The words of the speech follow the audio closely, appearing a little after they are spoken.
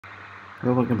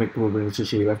Hello, welcome back to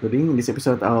LIVENODING. In this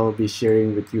episode, I'll be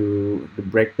sharing with you the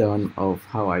breakdown of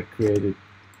how I created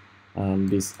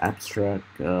this abstract,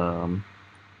 kind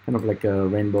of like a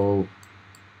rainbow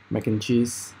mac and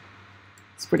cheese.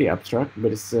 It's pretty abstract,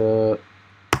 but it's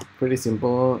pretty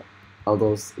simple,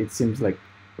 although it seems like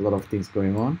a lot of things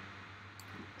going on.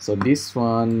 So this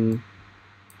one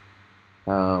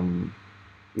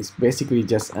is basically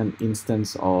just an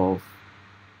instance of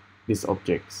these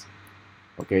objects.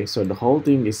 Okay, so the whole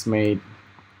thing is made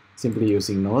simply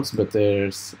using nodes, but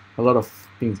there's a lot of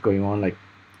things going on. Like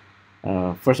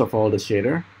first of all, the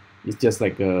shader is just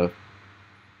like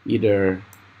either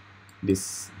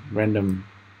this random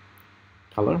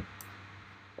color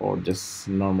or just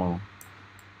normal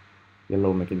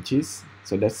yellow mac and cheese.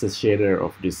 So that's the shader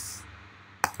of this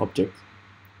object,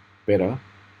 beta.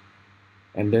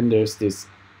 And then there's this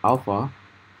alpha,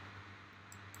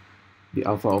 the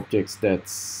alpha objects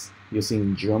that's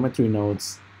using geometry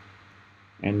nodes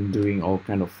and doing all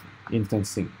kind of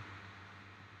instancing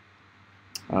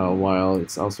while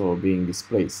it's also being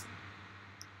displaced.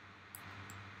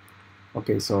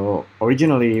 Okay, so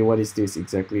originally, what is this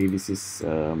exactly? This is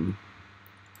an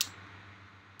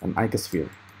icosphere.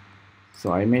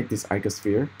 So I made this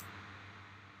icosphere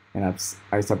and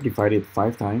I subdivided it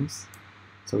 5 times.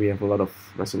 So we have a lot of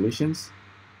resolutions.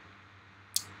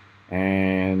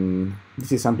 And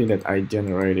this is something that I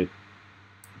generate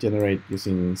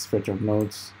using sverchok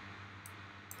nodes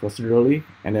procedurally.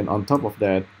 And then on top of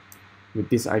that, with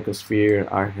this icosphere,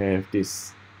 I have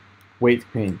this weight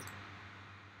paint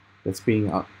that's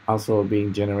also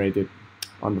being generated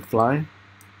on the fly.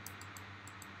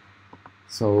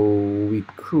 So we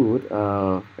could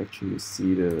actually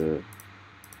see the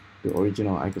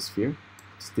original icosphere.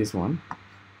 It's this one.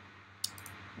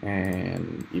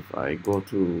 And if I go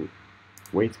to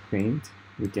weight paint,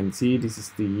 we can see this is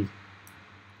the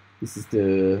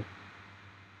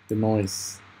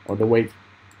noise or the weight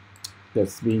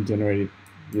that's being generated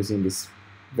using this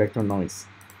vector noise.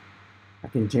 I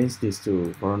can change this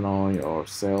to Voronoi or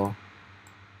cell.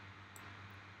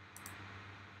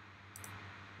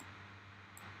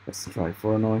 Let's try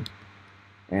Voronoi.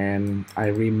 And I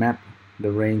remap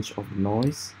the range of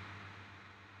noise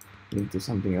into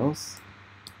something else.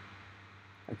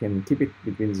 I can keep it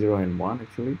between 0 and 1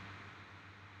 actually,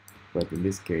 but in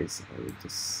this case I will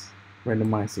just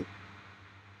randomize it.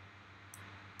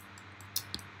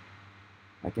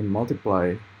 I can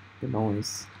multiply the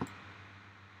noise.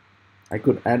 I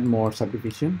could add more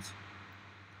subdivisions,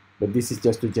 but this is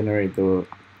just to generate the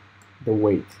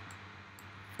weight,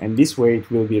 and this weight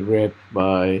will be read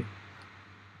by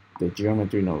the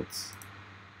geometry nodes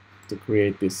to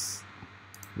create this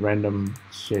random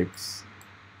shapes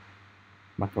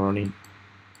mac and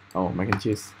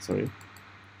cheese, sorry.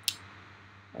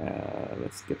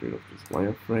 Let's get rid of this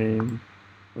wireframe.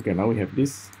 Okay, now we have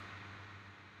this.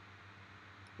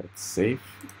 Let's save.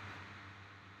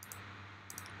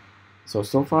 So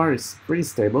far it's pretty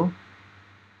stable.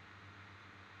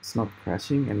 It's not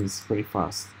crashing and it's pretty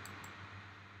fast.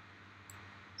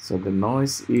 So the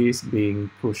noise is being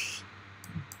pushed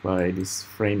by this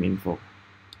frame info.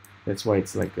 That's why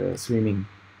it's like a swimming.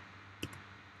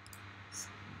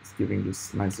 It's giving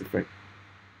this nice effect.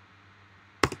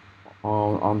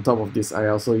 On top of this, I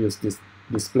also use this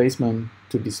displacement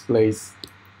to displace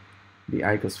the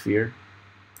icosphere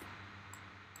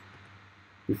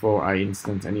before I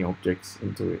instance any objects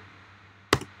into it.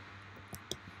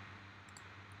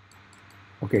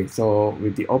 Okay, so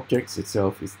with the objects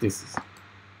itself, it's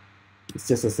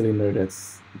just a cylinder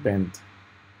that's bent.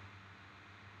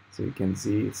 So you can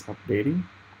see it's updating.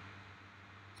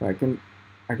 So I can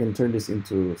turn this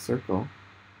into a circle,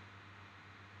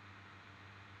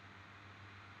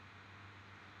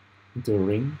 into a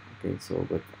ring. Okay, so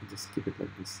but I just keep it like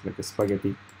this, like a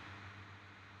spaghetti.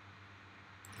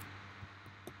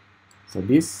 So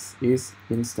this is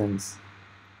instance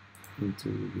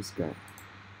into this guy.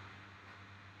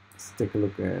 Let's take a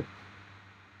look at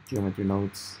geometry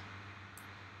nodes.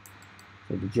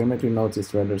 So the geometry nodes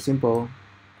is rather simple.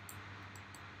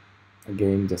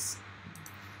 Again, just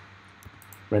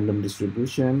random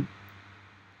distribution,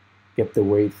 get the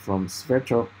weight from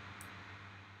sverchok,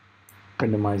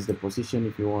 randomize the position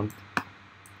if you want,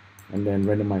 and then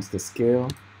randomize the scale,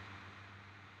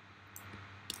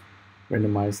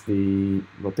 randomize the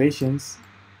rotations,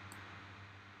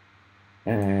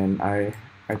 and I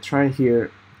try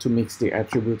here to mix the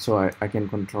attributes so I can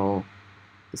control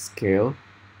the scale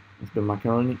of the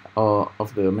macaroni or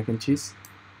of the mac and cheese.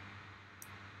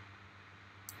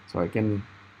 So I can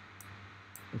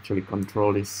actually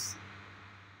control this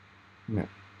map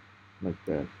like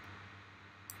that.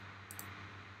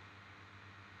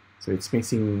 So it's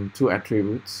mixing two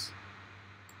attributes,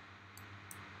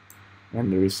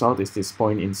 and the result is this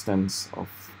point instance of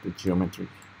the geometry.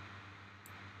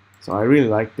 So I really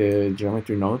like the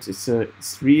geometry nodes.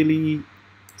 It's really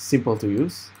simple to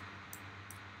use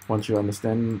once you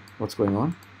understand what's going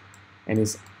on, and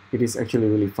it is actually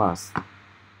really fast.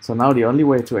 So now the only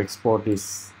way to export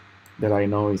this that I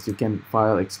know is you can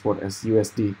file export as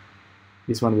USD.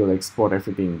 This one will export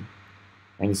everything,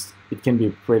 and it can be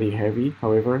pretty heavy.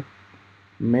 However,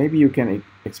 maybe you can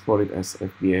export it as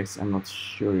FBX. I'm not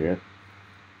sure yet.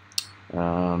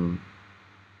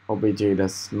 OBJ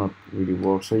does not really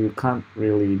work, so you can't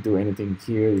really do anything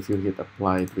here. If you hit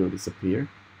apply, it will disappear.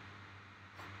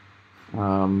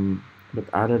 But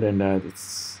other than that,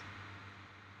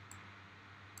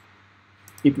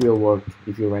 it will work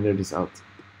if you render this out.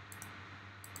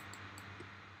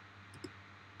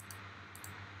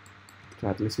 So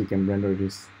at least we can render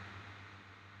this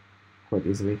quite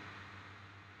easily.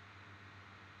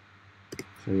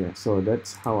 So yeah, so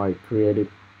that's how I created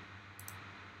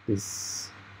this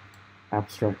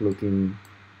abstract looking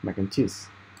mac and cheese.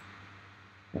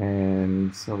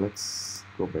 And so let's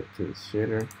go back to the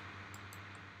shader,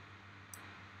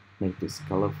 make this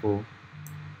colorful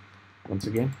once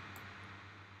again.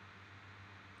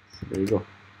 So there you go.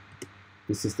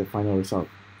 This is the final result.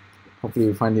 Hopefully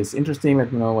you find this interesting.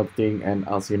 Let me know what you think, and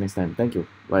I'll see you next time. Thank you.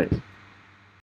 Bye.